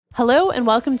Hello and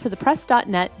welcome to the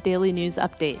Press.net Daily News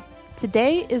Update.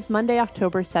 Today is Monday,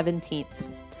 October 17th.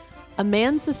 A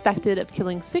man suspected of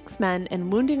killing 6 men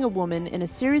and wounding a woman in a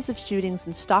series of shootings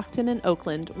in Stockton and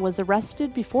Oakland was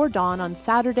arrested before dawn on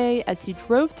Saturday as he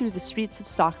drove through the streets of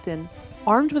Stockton,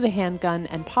 armed with a handgun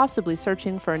and possibly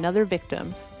searching for another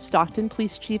victim, Stockton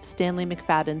Police Chief Stanley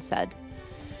McFadden said.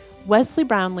 Wesley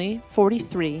Brownlee,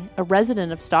 43, a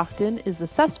resident of Stockton, is the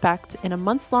suspect in a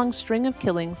month-long string of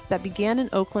killings that began in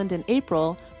Oakland in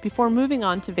April before moving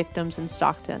on to victims in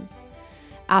Stockton.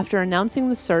 After announcing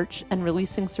the search and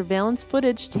releasing surveillance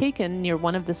footage taken near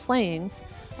one of the slayings,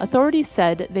 authorities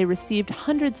said they received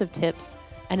hundreds of tips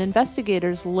and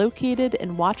investigators located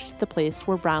and watched the place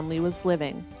where Brownlee was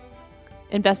living.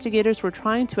 Investigators were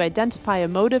trying to identify a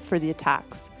motive for the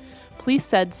attacks. Police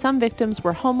said some victims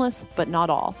were homeless, but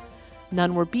not all.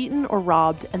 None were beaten or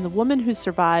robbed, and the woman who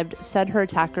survived said her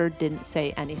attacker didn't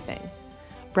say anything.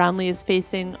 Brownlee is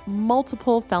facing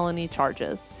multiple felony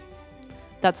charges.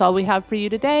 That's all we have for you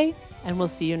today, and we'll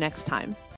see you next time.